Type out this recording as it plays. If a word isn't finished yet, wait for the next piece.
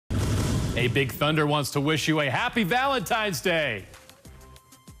A Big Thunder wants to wish you a happy Valentine's Day.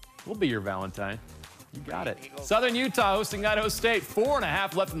 We'll be your Valentine. You got it. Southern Utah hosting Idaho State.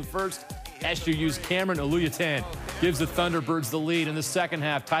 4.5 left in the first. SUU's Cameron Oluyitan gives the Thunderbirds the lead in the second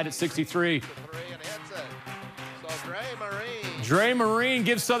half, tied at 63. Dre Marine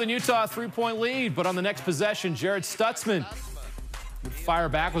gives Southern Utah a 3-point lead, but on the next possession, Jared Stutzman would fire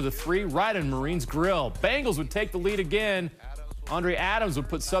back with a 3 right in Marine's grill. Bengals would take the lead again. Andre Adams would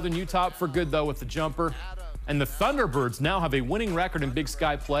put Southern Utah up for good, though, with the jumper. And the Thunderbirds now have a winning record in Big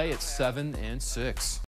Sky play at 7-6.